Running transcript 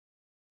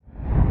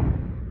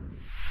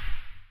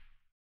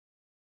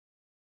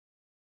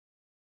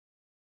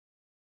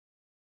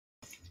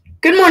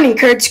Good morning,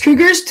 Kurt's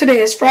Cougars.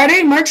 Today is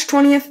Friday, March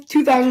 20th,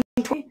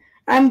 2020.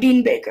 I'm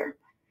Dean Baker.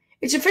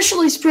 It's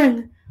officially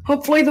spring.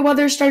 Hopefully the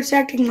weather starts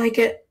acting like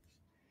it.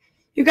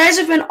 You guys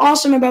have been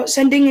awesome about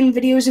sending in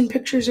videos and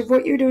pictures of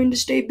what you're doing to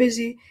stay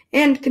busy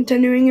and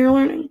continuing your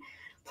learning.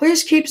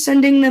 Please keep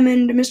sending them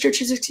in to Mr.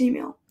 Chiswick's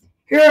email.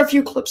 Here are a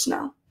few clips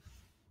now.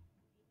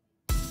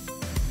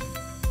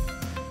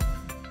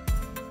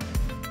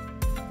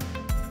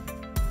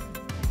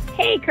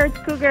 Hey, Kurt's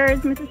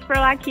Cougars, Mrs.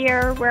 Spurlock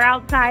here. We're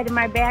outside in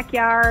my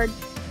backyard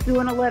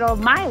doing a little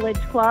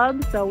mileage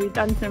club. So we've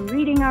done some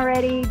reading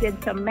already,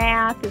 did some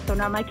math, so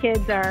now my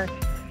kids are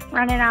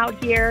running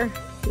out here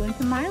doing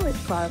some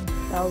mileage club.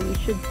 So you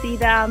should see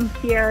them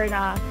here in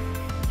a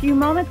few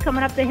moments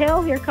coming up the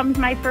hill. Here comes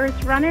my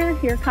first runner.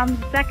 Here comes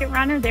the second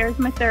runner. There's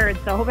my third.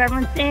 So hope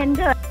everyone's staying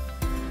good.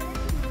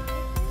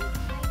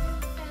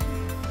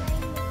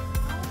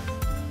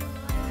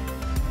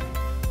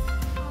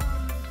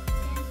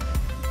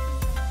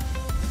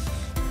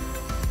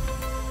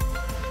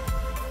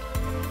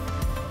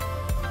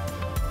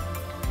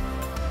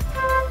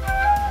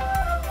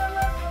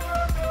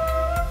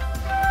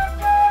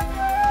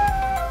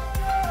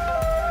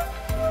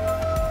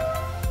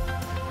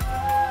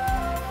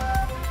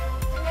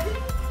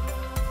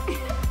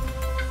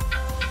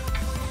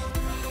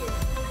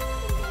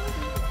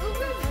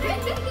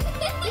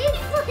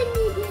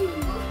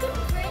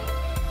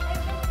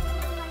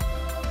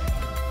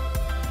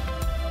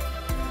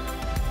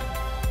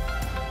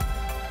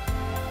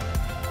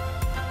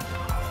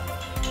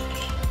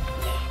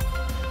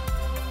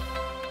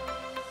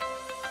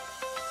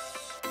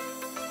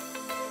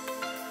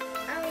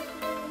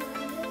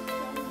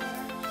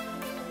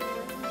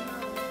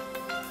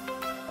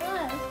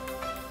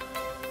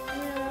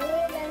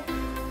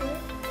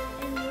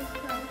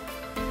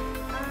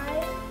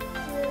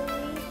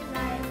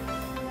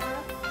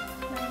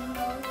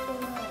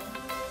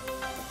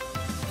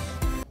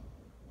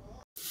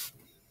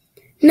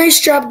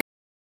 Nice job,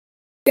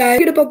 guys.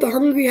 Forget about the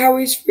Hungry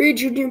Howie's free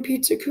junior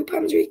pizza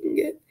coupons you can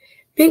get.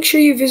 Make sure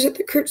you visit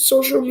the Kurt's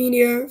social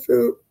media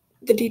for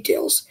the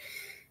details.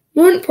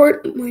 More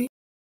importantly,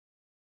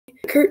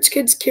 the Kurt's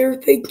Kids Care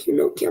Thank You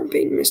Note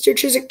campaign Mr.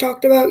 Chiswick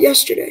talked about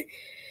yesterday.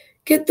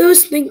 Get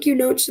those thank you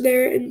notes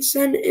there and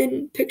send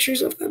in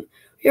pictures of them.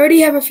 We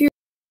already have a few.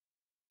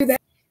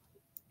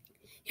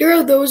 Here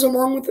are those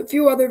along with a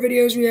few other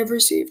videos we have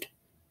received.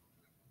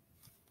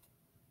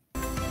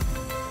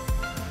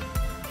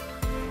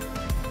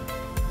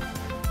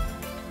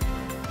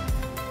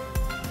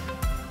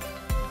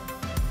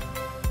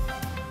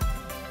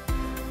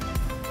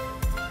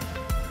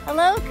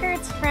 Hello,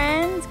 Kurt's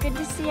friends. Good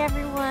to see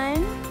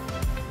everyone.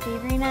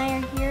 Avery and I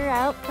are here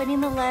out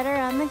putting the letter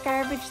on the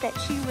garbage that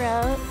she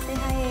wrote. Say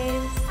hi,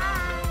 Aves.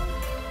 Hi.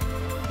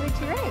 What did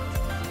you write?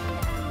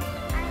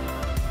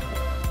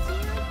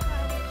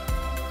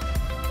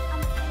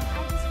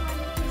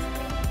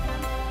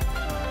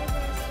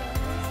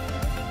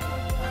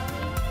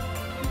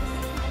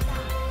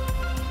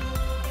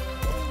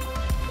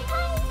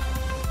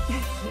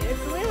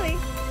 It's Lily.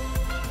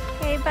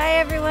 Okay, bye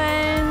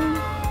everyone.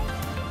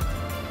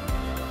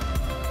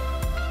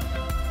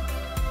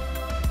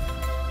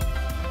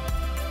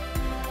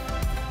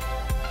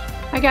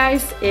 Hi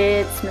guys,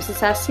 it's Mrs.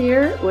 Hess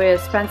here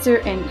with Spencer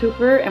and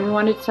Cooper, and we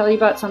wanted to tell you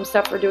about some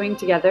stuff we're doing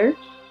together.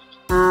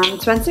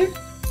 Spencer?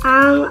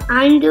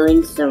 I'm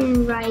doing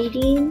some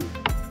writing.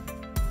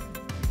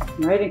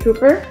 All right, and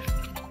Cooper?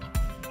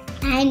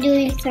 I'm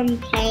doing some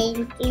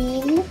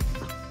painting.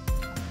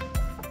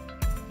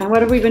 And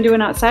what have we been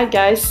doing outside,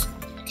 guys?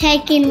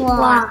 Taking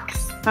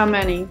walks. How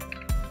many?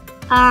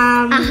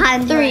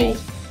 100.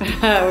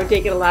 We're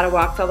taking a lot of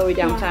walks all the way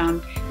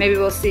downtown. Maybe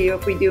we'll see you.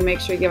 If we do, make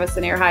sure you give us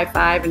an air high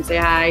five and say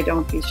hi.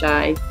 Don't be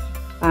shy.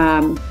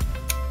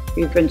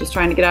 We've been just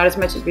trying to get out as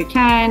much as we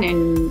can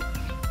and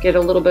get a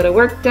little bit of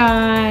work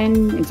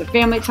done, and some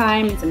family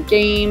time, and some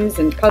games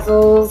and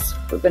puzzles.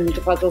 We've been into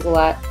puzzles a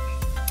lot.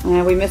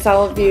 And we miss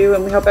all of you,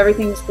 and we hope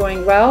everything's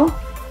going well.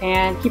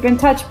 And keep in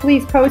touch.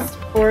 Please post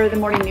for the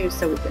morning news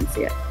so we can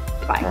see it.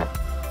 Bye.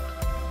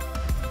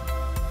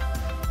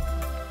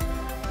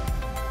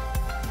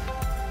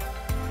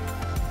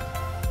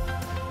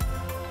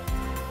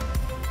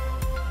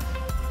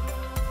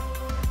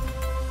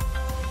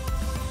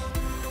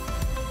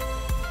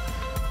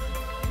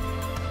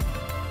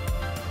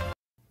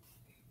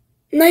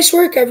 Nice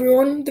work,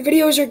 everyone. The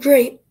videos are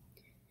great.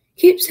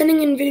 Keep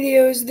sending in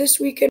videos this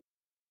weekend.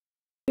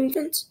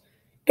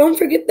 Don't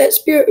forget that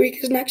Spirit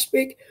Week is next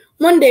week.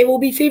 Monday will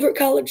be Favorite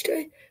College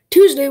Day.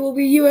 Tuesday will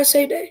be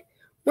USA Day.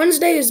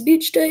 Wednesday is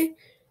Beach Day.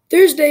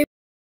 Thursday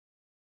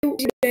will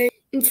be Day.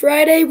 And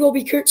Friday will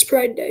be Kurt's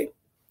Pride Day.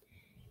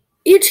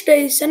 Each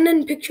day, send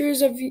in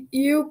pictures of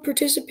you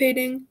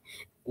participating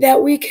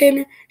that we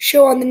can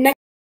show on the next.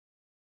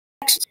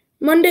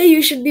 Monday,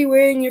 you should be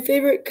wearing your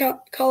favorite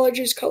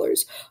college's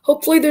colors.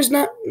 Hopefully there's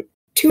not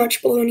too much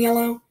blue and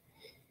yellow.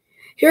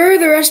 Here are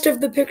the rest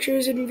of the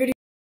pictures and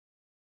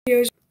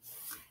videos.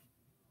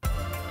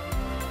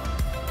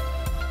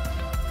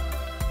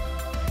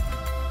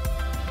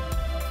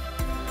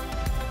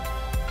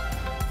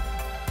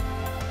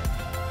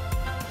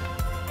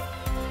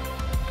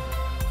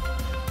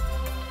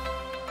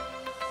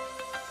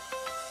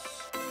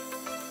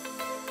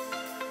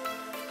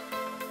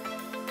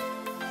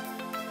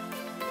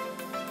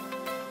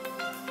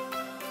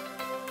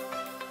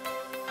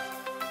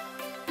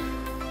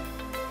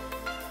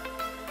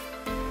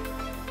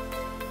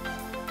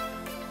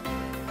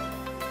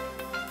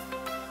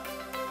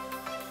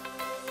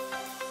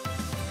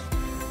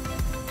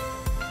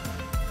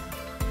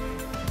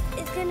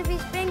 going to be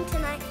spring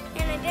tonight,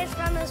 and I just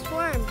found this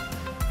worm.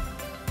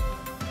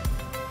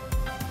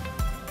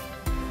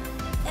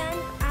 And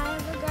I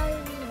have a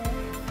garden here.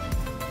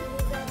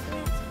 We've got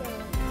plants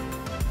growing.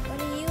 What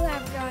do you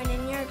have growing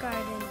in your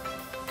garden?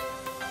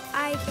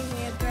 I can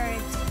hear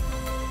birds.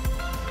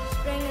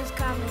 Spring is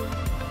coming.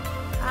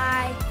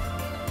 Bye.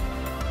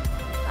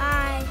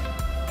 Bye.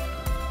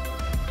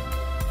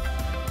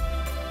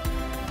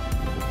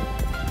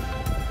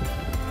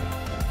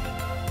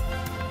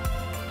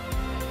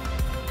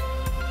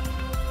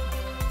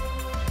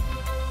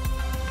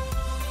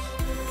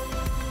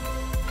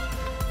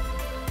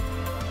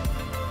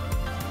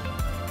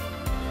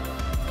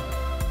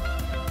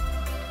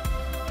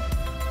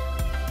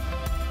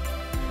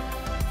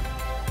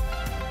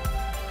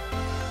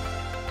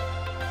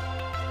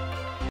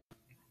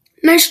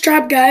 Nice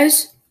job,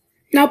 guys.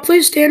 Now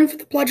please stand for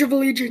the Pledge of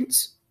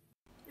Allegiance.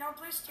 Now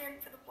please stand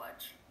for the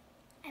pledge.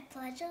 I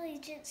pledge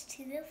allegiance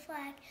to the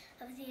flag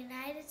of the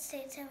United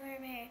States of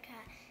America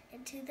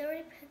and to the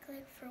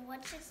republic for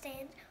which it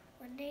stands,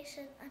 one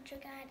nation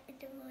under God,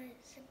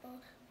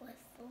 indivisible, with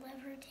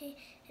liberty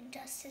and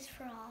justice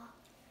for all.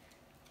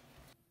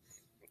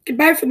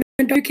 Goodbye from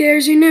the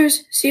WKRZ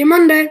News. See you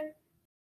Monday.